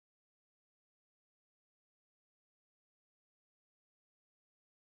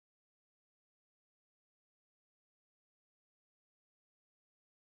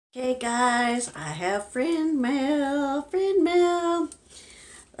Okay guys, I have friend mail.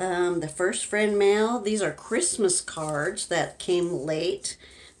 The first friend mail, these are Christmas cards that came late.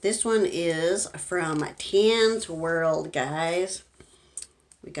 This one is from Tan's World, guys.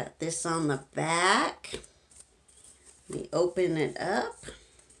 We got this on the back. Let me open it up.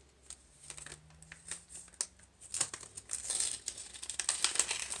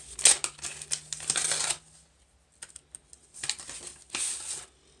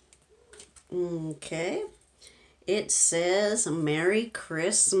 Okay. It says Merry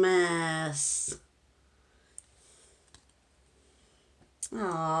Christmas.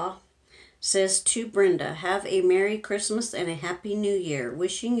 Aw. Says to Brenda, have a Merry Christmas and a Happy New Year.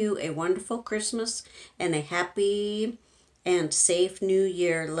 Wishing you a wonderful Christmas and a happy and safe New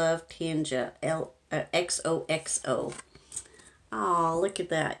Year. Love, Tanja. XOXO. Oh, look at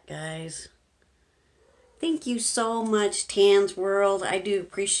that, guys. Thank you so much, Tan's World. I do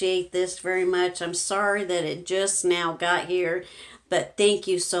appreciate this very much. I'm sorry that it just now got here, but thank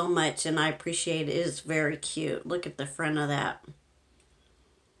you so much, and I appreciate it. It is very cute. Look at the front of that.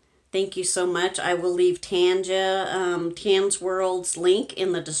 Thank you so much. I will leave Tan's World's link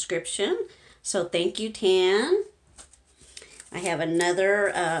in the description. So thank you, Tan. I have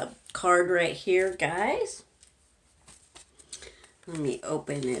another card right here, guys. Let me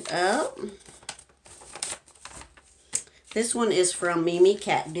open it up. This one is from Mimi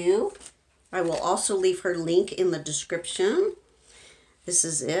KATDOO. I will also leave her link in the description. This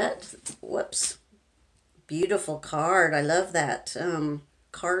is it. Whoops. Beautiful card. I love that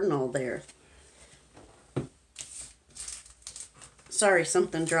cardinal there. Sorry,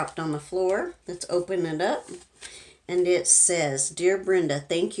 something dropped on the floor. Let's open it up. And it says, Dear Brenda,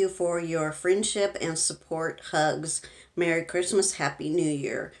 thank you for your friendship and support. Hugs. Merry Christmas. Happy New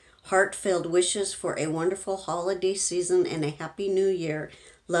Year. Heartfelt wishes for a wonderful holiday season and a Happy New Year.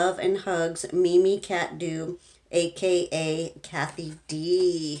 Love and hugs, Mimi KATDOO, a.k.a. Kathy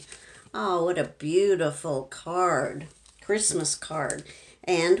D. Oh, what a beautiful card. Christmas card.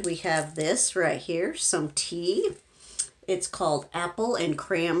 And we have this right here, some tea. It's called Apple and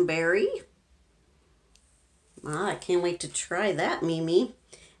Cranberry. I can't wait to try that, Mimi.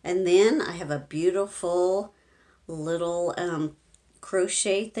 And then I have a beautiful little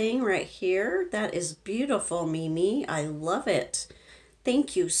crochet thing right here. That is beautiful, Mimi. I love it.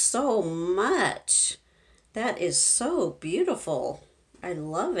 Thank you so much. That is so beautiful. I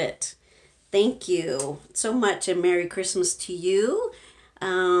love it. Thank you so much, and Merry Christmas to you.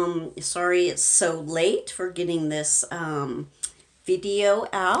 Sorry it's so late for getting this video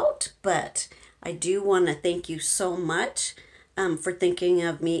out, but I do want to thank you so much for thinking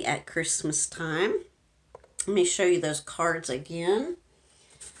of me at Christmas time. Let me show you those cards again.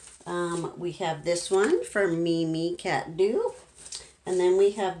 We have this one for Mimi KATDOO. And then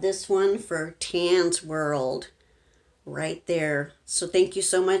we have this one for Tan's World right there. So thank you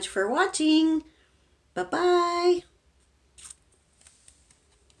so much for watching. Bye-bye.